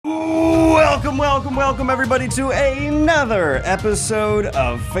Welcome everybody to another episode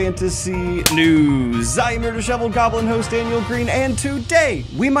of Fantasy News. I am your disheveled goblin host Daniel Green, and today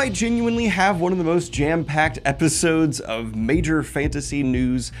we might genuinely have one of the most jam-packed episodes of major fantasy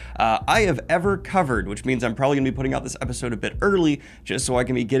news I have ever covered, which means I'm probably going to be putting out this episode a bit early just so I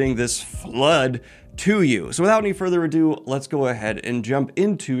can be getting this flood to you. So without any further ado, let's go ahead and jump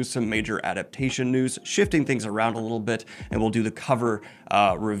into some major adaptation news, shifting things around a little bit, and we'll do the cover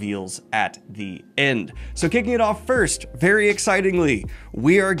reveals at the end. So kicking it off first, very excitingly,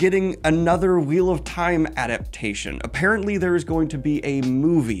 we are getting another Wheel of Time adaptation. Apparently there is going to be a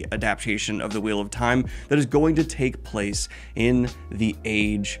movie adaptation of the Wheel of Time that is going to take place in the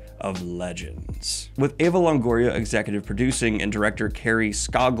Age of Legends. With Ava Longoria executive producing and director Carrie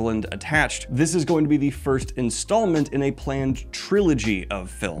Skoglund attached, this is going to be the first installment in a planned trilogy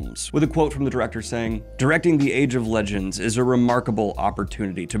of films, with a quote from the director saying, "Directing the Age of Legends is a remarkable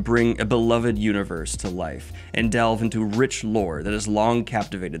opportunity to bring a beloved universe to life and delve into rich lore that has long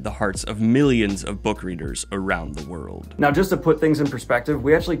captivated the hearts of millions of book readers around the world." Now, just to put things in perspective,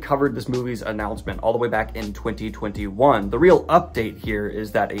 we actually covered this movie's announcement all the way back in 2021. The real update here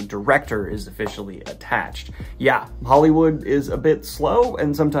is that a director is officially attached. Yeah, Hollywood is a bit slow,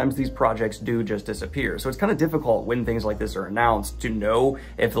 and sometimes these projects do just disappear. So it's kind of difficult when things like this are announced to know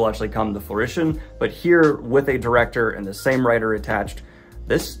if they'll actually come to fruition. But here, with a director and the same writer attached,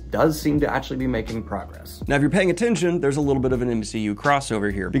 this does seem to actually be making progress. Now, if you're paying attention, there's a little bit of an MCU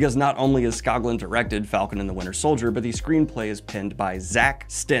crossover here, because not only is Skoglund directed Falcon and the Winter Soldier, but the screenplay is penned by Zach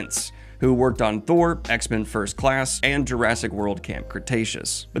Stentz, who worked on Thor, X-Men First Class, and Jurassic World Camp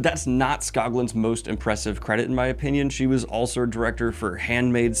Cretaceous. But that's not Skoglund's most impressive credit, in my opinion. She was also a director for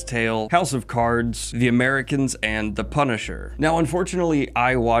Handmaid's Tale, House of Cards, The Americans, and The Punisher. Now, unfortunately,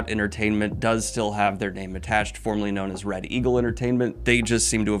 WoT Entertainment does still have their name attached, formerly known as Red Eagle Entertainment. They just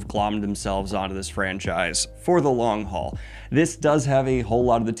seem to have glommed themselves onto this franchise for the long haul. This does have a whole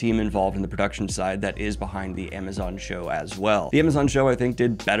lot of the team involved in the production side that is behind the Amazon show as well. The Amazon show, I think,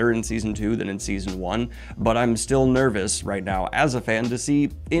 did better in season 2 than in season 1, but I'm still nervous right now as a fan to see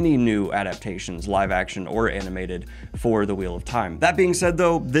any new adaptations, live action or animated, for the Wheel of Time. That being said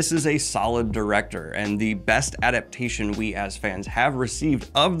though, this is a solid director, and the best adaptation we as fans have received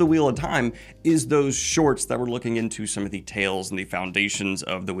of the Wheel of Time is those shorts that were looking into some of the tales and the foundations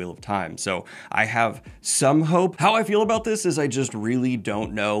of the Wheel of Time. So I have some hope. How I feel about this is I just really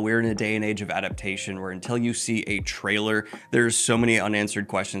don't know. We're in a day and age of adaptation where until you see a trailer, there's so many unanswered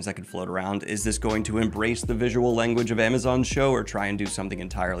questions that could float around. Is this going to embrace the visual language of Amazon's show or try and do something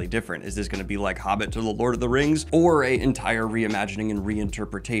entirely different? Is this going to be like Hobbit to the Lord of the Rings, or an entire reimagining and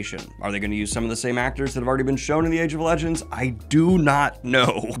reinterpretation? Are they going to use some of the same actors that have already been shown in the Age of Legends? I do not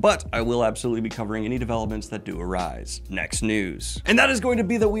know, but I will absolutely be covering any developments that do arise. Next news. And that is going to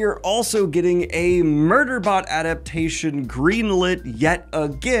be that we are also getting a Murderbot adaptation greenlit yet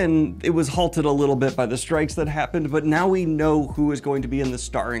again. It was halted a little bit by the strikes that happened, but now we know who is going to be in the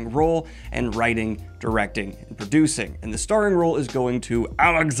starring role and writing, directing, and producing. And the starring role is going to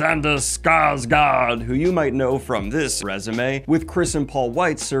Alexander Skarsgård, who you might know from this resume, with Chris and Paul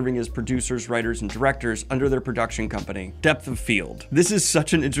Weitz serving as producers, writers, and directors under their production company, Depth of Field. This is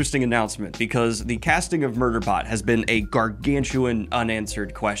such an interesting announcement because the casting of Murderbot has been a gargantuan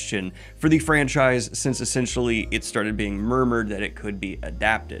unanswered question for the franchise since essentially it started being murmured that it could be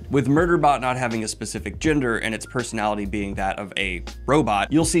adapted. With Murderbot not having a specific gender and its personality being that of a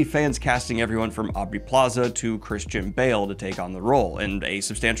robot, you'll see fans casting everyone from Aubrey Plaza to Christian Bale to take on the role, and a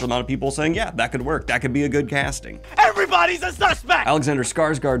substantial amount of people saying, yeah, that could work. That could be a good casting. Everybody's a suspect! Alexander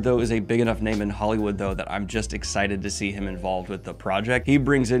Skarsgård, though, is a big enough name in Hollywood, though, that I'm just excited to see him involved with the project. He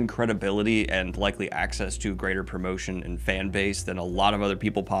brings in credibility and likely access to greater promotion and fan base than a lot of other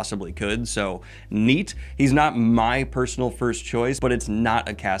people possibly could, so neat. He's not my personal first choice, but it's not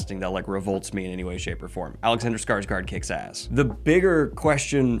a casting that like revolts me in any way, shape, or form. Alexander Skarsgård kicks ass. The bigger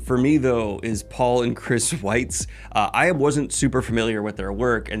question for me, though, is Paul and Chris Weitz. I wasn't super familiar with their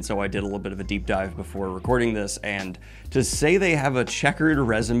work, and so I did a little bit of a deep dive before recording this, and to say they have a checkered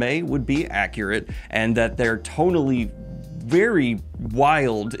resume would be accurate, and that they're tonally very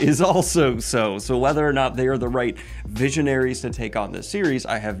wild is also so. So whether or not they are the right visionaries to take on this series,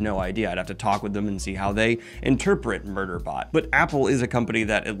 I have no idea. I'd have to talk with them and see how they interpret Murderbot. But Apple is a company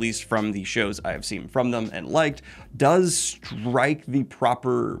that, at least from the shows I have seen from them and liked, does strike the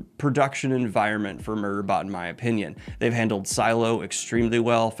proper production environment for Murderbot, in my opinion. They've handled Silo extremely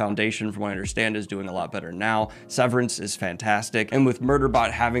well. Foundation, from what I understand, is doing a lot better now. Severance is fantastic. And with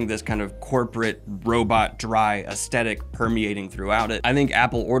Murderbot having this kind of corporate, robot, dry aesthetic permeating permeating throughout it. I think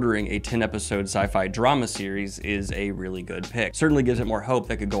Apple ordering a 10-episode sci-fi drama series is a really good pick. Certainly gives it more hope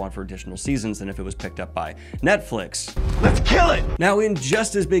that could go on for additional seasons than if it was picked up by Netflix. Let's kill it! Now, in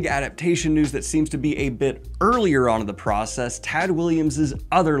just as big adaptation news that seems to be a bit earlier on in the process, Tad Williams'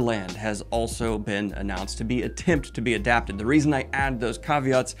 Otherland has also been announced to be attempted to be adapted. The reason I add those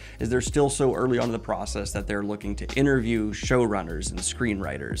caveats is they're still so early on in the process that they're looking to interview showrunners and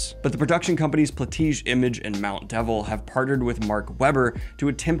screenwriters. But the production companies Platige Image and Mount Devil have partnered with Mark Webber to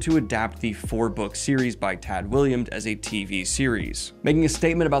attempt to adapt the 4-book series by Tad Williams as a TV series. Making a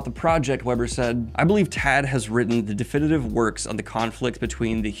statement about the project, Webber said, "I believe Tad has written the definitive works on the conflict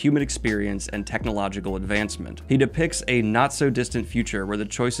between the human experience and technological advancement. He depicts a not-so-distant future where the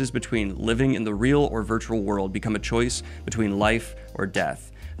choices between living in the real or virtual world become a choice between life or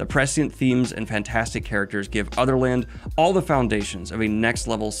death. The prescient themes and fantastic characters give Otherland all the foundations of a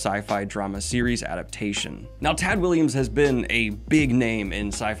next-level sci-fi drama series adaptation." Now, Tad Williams has been a big name in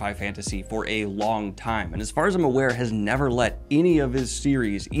sci-fi fantasy for a long time, and as far as I'm aware, has never let any of his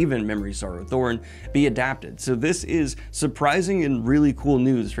series, even Memory, Sorrow, Thorn, be adapted. So this is surprising and really cool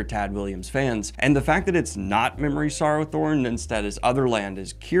news for Tad Williams fans, and the fact that it's not Memory, Sorrow, Thorn, and instead is Otherland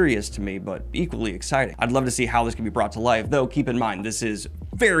is curious to me, but equally exciting. I'd love to see how this can be brought to life, though keep in mind, this is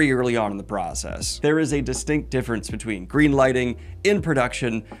very early on in the process. There is a distinct difference between green lighting, in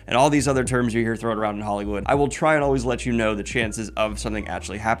production, and all these other terms you hear thrown around in Hollywood. I will try and always let you know the chances of something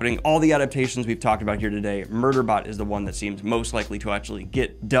actually happening. All the adaptations we've talked about here today, Murderbot is the one that seems most likely to actually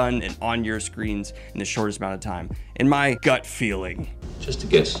get done and on your screens in the shortest amount of time, in my gut feeling. Just a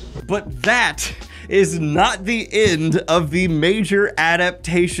guess. But that is not the end of the major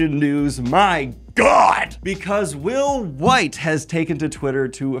adaptation news. My God! Because WoT has taken to Twitter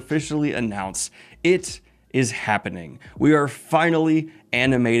to officially announce it is happening. We are finally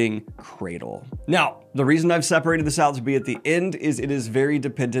animating Cradle. Now, the reason I've separated this out to be at the end is it is very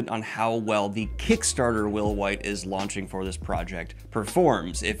dependent on how well the Kickstarter WoT is launching for this project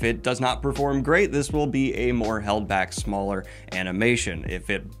performs. If it does not perform great, this will be a more held back, smaller animation. If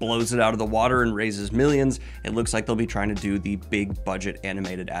it blows it out of the water and raises millions, it looks like they'll be trying to do the big budget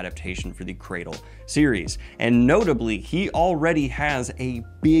animated adaptation for the Cradle series. And notably, he already has a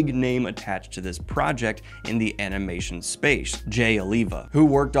big name attached to this project in the animation space, Jay Oliva, who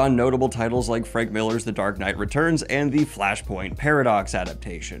worked on notable titles like Frank Miller's The Dark Knight Returns and the Flashpoint Paradox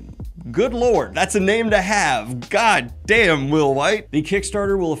adaptation. Good lord, that's a name to have. God damn, WoT. The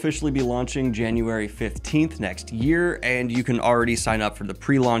Kickstarter will officially be launching January 15th next year, and you can already sign up for the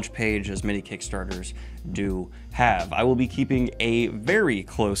pre-launch page, as many Kickstarters do have. I will be keeping a very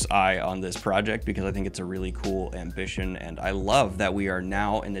close eye on this project because I think it's a really cool ambition, and I love that we are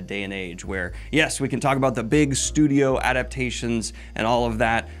now in the day and age where, yes, we can talk about the big studio adaptations and all of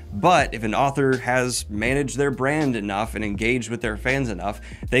that, but if an author has managed their brand enough and engaged with their fans enough,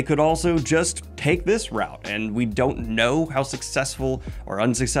 they could also just take this route. And we don't know how successful or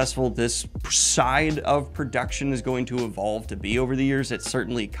unsuccessful this side of production is going to evolve to be over the years. It's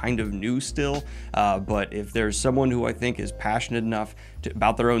certainly kind of new still, but if there's someone who I think is passionate enough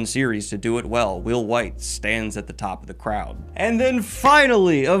about their own series to do it well, WoT stands at the top of the crowd. And then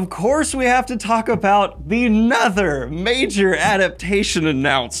finally, of course, we have to talk about the another major adaptation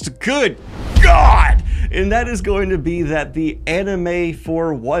announced. Good God! And that is going to be that the anime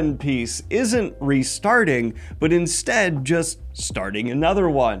for One Piece isn't restarting, but instead just starting another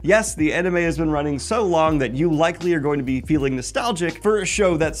one. Yes, the anime has been running so long that you likely are going to be feeling nostalgic for a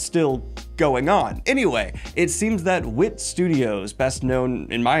show that's still going on. Anyway, it seems that WoT Studios, best known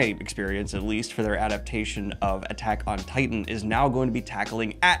in my experience at least for their adaptation of Attack on Titan, is now going to be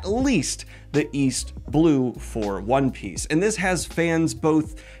tackling at least the East Blue for One Piece. And this has fans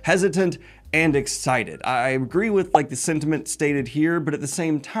both hesitant and excited. I agree with the sentiment stated here, but at the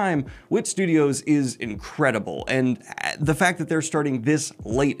same time, WoT Studios is incredible, and the fact that they're starting this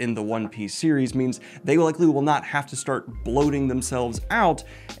late in the One Piece series means they likely will not have to start bloating themselves out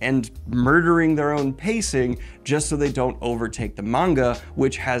and murdering their own pacing just so they don't overtake the manga,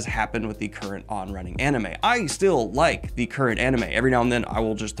 which has happened with the current on-running anime. I still like the current anime. Every now and then I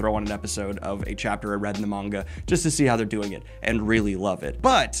will just throw on an episode of a chapter I read in the manga just to see how they're doing it and really love it.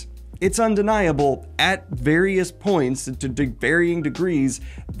 But it's undeniable at various points, to varying degrees,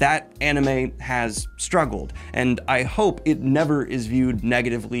 that anime has struggled. And I hope it never is viewed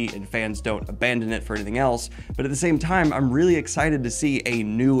negatively and fans don't abandon it for anything else. But at the same time, I'm really excited to see a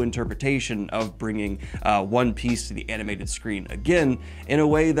new interpretation of bringing One Piece to the animated screen again in a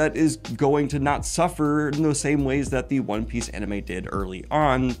way that is going to not suffer in the same ways that the One Piece anime did early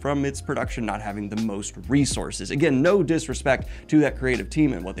on from its production not having the most resources. Again, no disrespect to that creative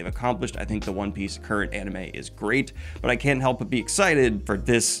team and what they've accomplished. accomplished. I think the One Piece current anime is great, but I can't help but be excited for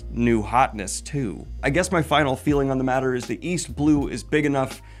this new hotness too. I guess my final feeling on the matter is the East Blue is big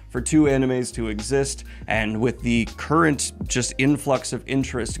enough for 2 animes to exist, and with the current just influx of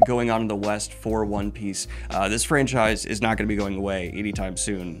interest going on in the West for One Piece, this franchise is not going to be going away anytime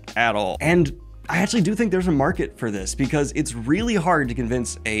soon at all. And I actually do think there's a market for this, because it's really hard to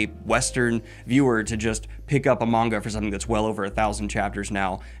convince a Western viewer to just pick up a manga for something that's well over 1,000 chapters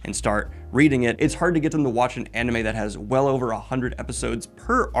now and start reading it. It's hard to get them to watch an anime that has well over 100 episodes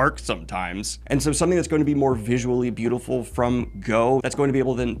per arc sometimes. And so something that's going to be more visually beautiful from go, that's going to be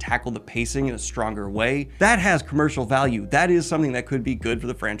able to then tackle the pacing in a stronger way, that has commercial value. That is something that could be good for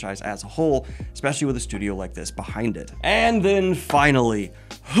the franchise as a whole, especially with a studio like this behind it. And then finally,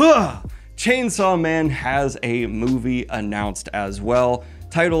 Chainsaw Man has a movie announced as well,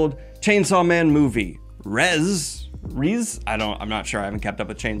 titled Chainsaw Man Movie. I'm not sure, I haven't kept up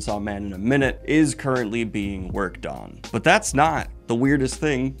with Chainsaw Man in a minute, is currently being worked on. But that's not the weirdest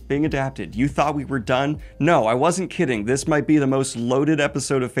thing being adapted. You thought we were done? No, I wasn't kidding. This might be the most loaded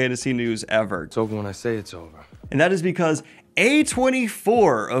episode of fantasy news ever. It's over when I say it's over. And that is because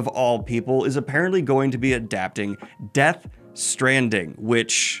A24, of all people, is apparently going to be adapting Death Stranding,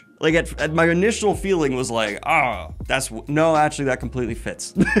 which, like, at my initial feeling was like, no, actually that completely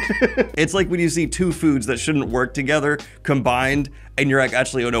fits. It's like when you see 2 foods that shouldn't work together combined, and you're like,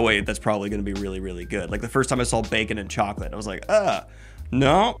 actually, oh no, wait, that's probably gonna be really, really good. Like the first time I saw bacon and chocolate, I was like,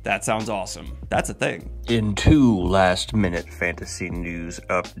 no, that sounds awesome. That's a thing. In 2 last-minute fantasy news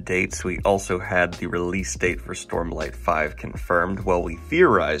updates, we also had the release date for Stormlight 5 confirmed. While we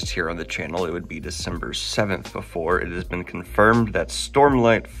theorized here on the channel it would be December 7th before, it has been confirmed that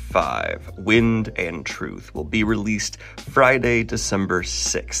Stormlight 5, Wind and Truth, will be released Friday, December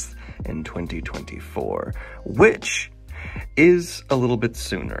 6th in 2024, which is a little bit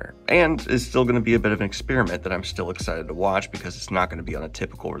sooner, and is still going to be a bit of an experiment that I'm still excited to watch because it's not going to be on a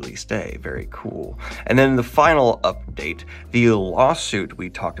typical release day. Very cool. And then the final update, the lawsuit we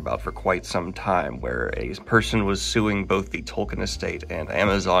talked about for quite some time, where a person was suing both the Tolkien estate and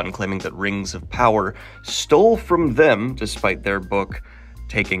Amazon, claiming that Rings of Power stole from them despite their book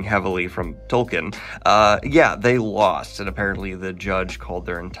taking heavily from Tolkien. Yeah, they lost, and apparently the judge called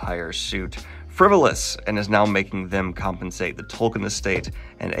their entire suit frivolous and is now making them compensate the Tolkien estate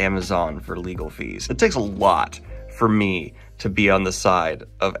and Amazon for legal fees. It takes a lot for me to be on the side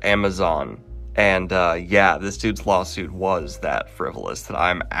of Amazon, and yeah, this dude's lawsuit was that frivolous that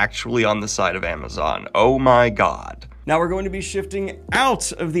I'm actually on the side of Amazon. Oh my god. Now we're going to be shifting out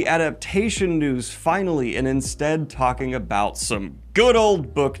of the adaptation news finally, and instead talking about some good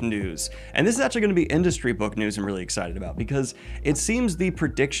old book news. And this is actually going to be industry book news I'm really excited about, because it seems the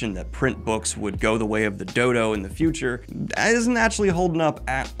prediction that print books would go the way of the dodo in the future isn't actually holding up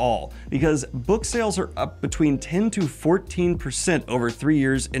at all, because book sales are up between 10 to 14% over 3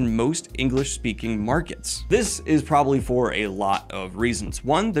 years in most English-speaking markets. This is probably for a lot of reasons.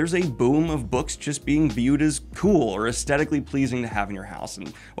 One, there's a boom of books just being viewed as cool or aesthetically pleasing to have in your house, and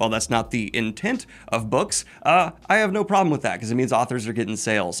while that's not the intent of books, I have no problem with that, because it means authors are getting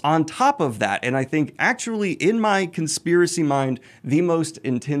sales. On top of that, and I think actually in my conspiracy mind, the most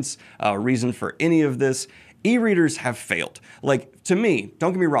intense reason for any of this, e-readers have failed. Like, to me,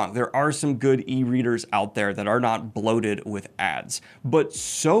 don't get me wrong, there are some good e-readers out there that are not bloated with ads, but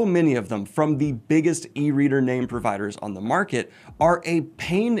so many of them from the biggest e-reader name providers on the market are a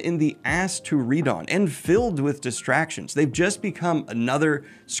pain in the ass to read on and filled with distractions. They've just become another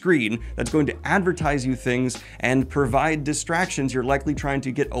screen that's going to advertise you things and provide distractions you're likely trying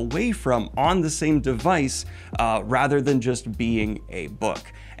to get away from on the same device rather than just being a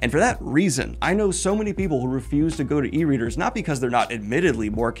book. And for that reason, I know so many people who refuse to go to e-readers, not because they're not admittedly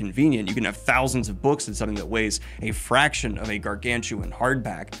more convenient. You can have thousands of books in something that weighs a fraction of a gargantuan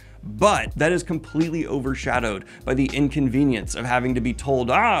hardback, but that is completely overshadowed by the inconvenience of having to be told,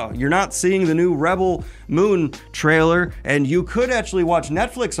 you're not seeing the new Rebel Moon trailer, and you could actually watch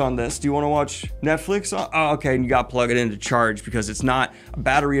Netflix on this. Do you want to watch Netflix? Oh, okay, and you got to plug it in to charge because it's not a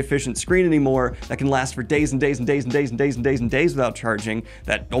battery efficient screen anymore that can last for days and days and days and days and days and days and days without charging,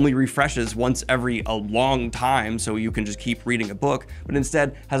 that only refreshes once every a long time so you can just keep reading a book, but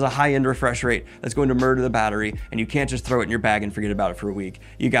instead has a high-end refresh rate that's going to murder the battery, and you can't just throw it in your bag and forget about it for a week.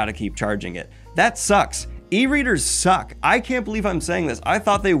 You got to keep charging it. That sucks. E-readers suck. I can't believe I'm saying this. I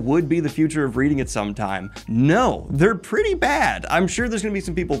thought they would be the future of reading at some time. No, they're pretty bad. I'm sure there's gonna be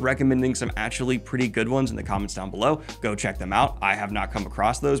some people recommending some actually pretty good ones in the comments down below. Go check them out. I have not come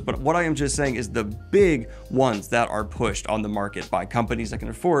across those, but what I am just saying is the big ones that are pushed on the market by companies that can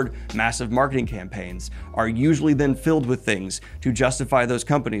afford massive marketing campaigns are usually then filled with things to justify those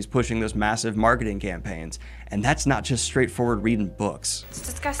companies pushing those massive marketing campaigns. And that's not just straightforward reading books. It's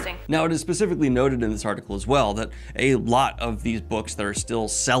disgusting. Now, it is specifically noted in this article as well that a lot of these books that are still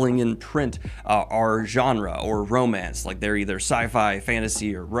selling in print are genre or romance, like they're either sci-fi,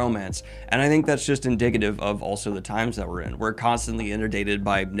 fantasy, or romance. And I think that's just indicative of also the times that we're in. We're constantly inundated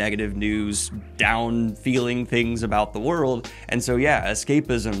by negative news, down feeling things about the world. And so yeah,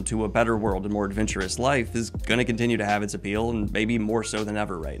 escapism to a better world and more adventurous life is gonna continue to have its appeal, and maybe more so than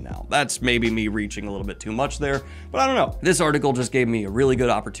ever right now. That's maybe me reaching a little bit too much there, but I don't know. This article just gave me a really good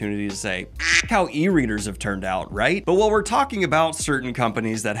opportunity to say how e-readers have turned out, right? But while we're talking about certain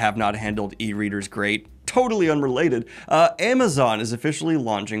companies that have not handled e-readers great, totally unrelated, Amazon is officially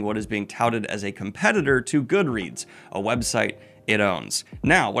launching what is being touted as a competitor to Goodreads, a website it owns.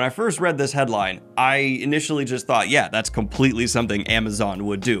 Now, when I first read this headline, I initially just thought, yeah, that's completely something Amazon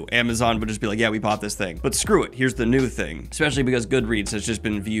would do. Amazon would just be like, yeah, we bought this thing. But screw it, here's the new thing, especially because Goodreads has just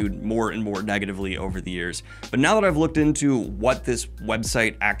been viewed more and more negatively over the years. But now that I've looked into what this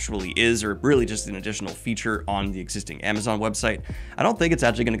website actually is, or really just an additional feature on the existing Amazon website, I don't think it's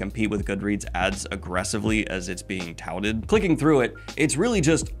actually going to compete with Goodreads as aggressively as it's being touted. Clicking through it, it's really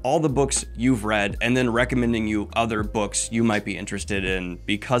just all the books you've read and then recommending you other books you might be interested in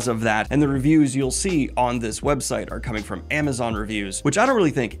because of that. And the reviews you'll see on this website are coming from Amazon reviews, which I don't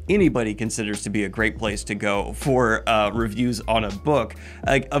really think anybody considers to be a great place to go for reviews on a book.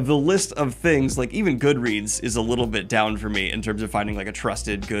 Like, of the list of things, like even Goodreads is a little bit down for me in terms of finding like a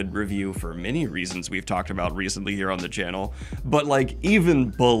trusted good review for many reasons we've talked about recently here on the channel. But like even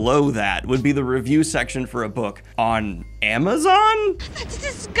below that would be the review section for a book on Amazon? That's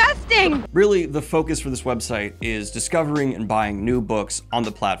disgusting! Really, the focus for this website is discovering and buying new books on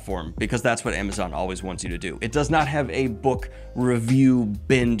the platform, because that's what Amazon always wants you to do. It does not have a book review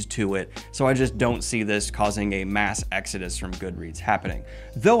bend to it, so I just don't see this causing a mass exodus from Goodreads happening.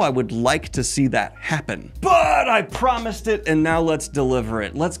 Though I would like to see that happen. But I promised it, and now let's deliver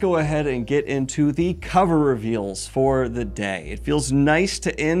it. Let's go ahead and get into the cover reveals for the day. It feels nice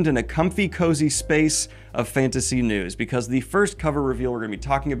to end in a comfy, cozy space of fantasy news, because the first cover reveal we're going to be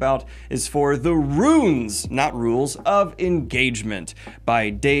talking about is for The Runes, not Rules, of Engagement by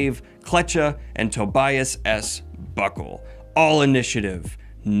Dave Kletcha and Tobias S. Buckle. All initiative,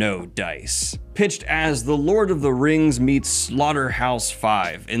 no dice. Pitched as The Lord of the Rings meets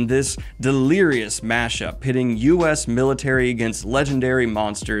Slaughterhouse-5 in this delirious mashup pitting US military against legendary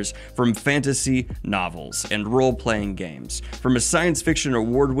monsters from fantasy novels and role-playing games. From a science fiction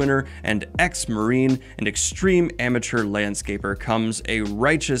award winner and ex-Marine and extreme amateur landscaper comes a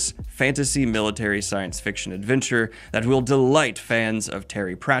righteous fantasy military science fiction adventure that will delight fans of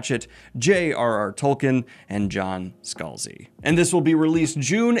Terry Pratchett, J.R.R. Tolkien, and John Scalzi. And this will be released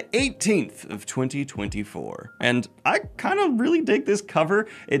June 18th of 2024. And I kind of really dig this cover.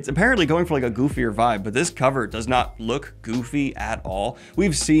 It's apparently going for like a goofier vibe, but this cover does not look goofy at all.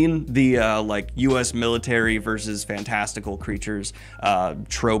 We've seen the like US military versus fantastical creatures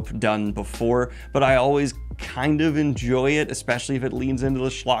trope done before, but I always kind of enjoy it, especially if it leans into the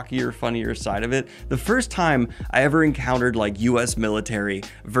schlockier, funnier side of it. The first time I ever encountered like US military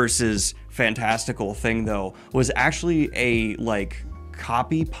versus fantastical thing though was actually a like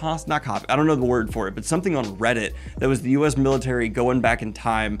not copy, I don't know the word for it, but something on Reddit that was the US military going back in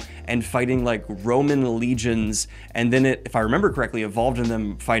time and fighting like Roman legions, and then it, if I remember correctly, evolved in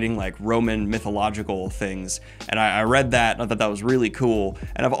them fighting like Roman mythological things. And I read that and I thought that was really cool,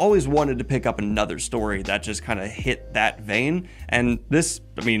 and I've always wanted to pick up another story that just kind of hit that vein. And this,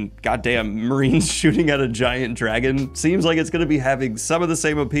 I mean, goddamn, Marines shooting at a giant dragon seems like it's going to be having some of the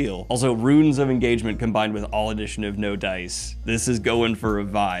same appeal. Also, Runes of Engagement combined with all initiative, no dice. This is going for a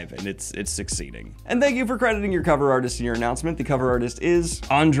vibe, and it's succeeding. And thank you for crediting your cover artist in your announcement. The cover artist is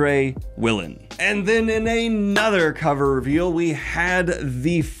Andre Willen. And then in another cover reveal, we had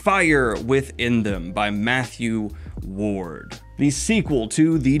The Fire Within Them by Matthew Ward, the sequel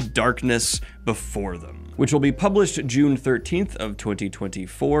to The Darkness Before Them, which will be published June 13th of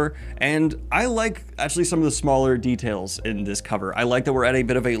 2024. And I like actually some of the smaller details in this cover. I like that we're at a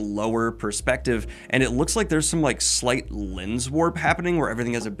bit of a lower perspective, and it looks like there's some like slight lens warp happening where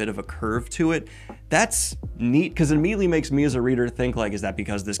everything has a bit of a curve to it. That's neat, because it immediately makes me as a reader think like, is that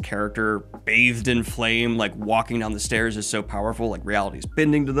because this character bathed in flame, like walking down the stairs is so powerful, like reality's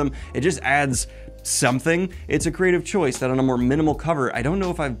bending to them? It just adds something. It's a creative choice that on a more minimal cover, I don't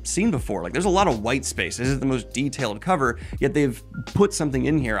know if I've seen before. Like, there's a lot of white space. This is the most detailed cover, yet they've put something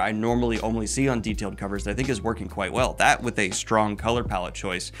in here I normally only see on detailed covers that I think is working quite well. That with a strong color palette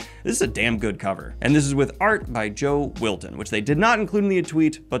choice. This is a damn good cover. And this is with art by Joe Wilton, which they did not include in the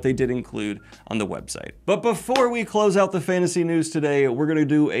tweet, but they did include on the website. But before we close out the fantasy news today, we're gonna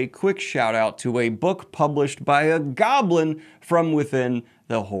do a quick shout out to a book published by a goblin from within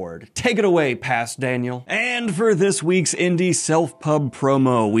the Horde. Take it away, Past Daniel. And for this week's indie self-pub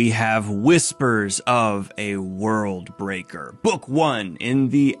promo, we have Whispers of a World Breaker, Book 1 in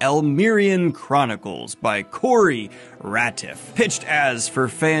the Elmirian Chronicles by Corey Ratiff. Pitched as for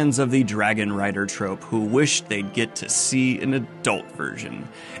fans of the Dragon Rider trope who wished they'd get to see an adult version.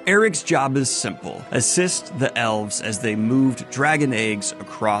 Eric's job is simple: assist the elves as they moved dragon eggs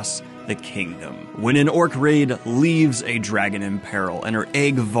across the kingdom. When an orc raid leaves a dragon in peril and her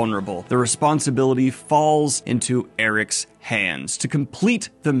egg vulnerable, the responsibility falls into Eric's hands to complete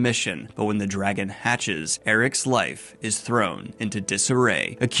the mission. But when the dragon hatches, Eric's life is thrown into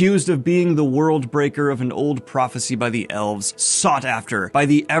disarray. Accused of being the world breaker of an old prophecy by the elves, sought after by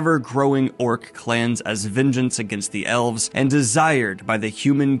the ever-growing orc clans as vengeance against the elves, and desired by the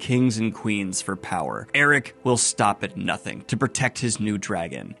human kings and queens for power, Eric will stop at nothing to protect his new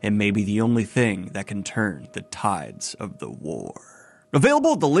dragon. It may be the only thing that can turn the tides of the war.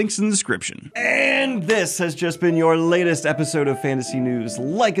 Available at the links in the description. And this has just been your latest episode of Fantasy News.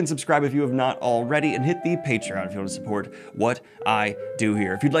 Like and subscribe if you have not already, and hit the Patreon if you want to support what I do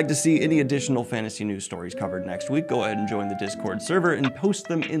here. If you'd like to see any additional Fantasy News stories covered next week, go ahead and join the Discord server and post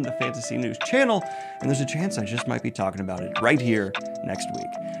them in the Fantasy News channel, and there's a chance I just might be talking about it right here next week.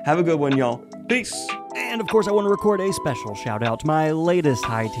 Have a good one, y'all. Peace. And of course, I want to record a special shout out to my latest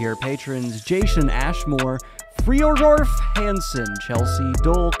high tier patrons: Jason Ashmore, Friodorf Hansen, Chelsea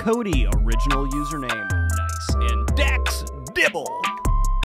Dole, Cody, original username, nice, and Dax Dibble.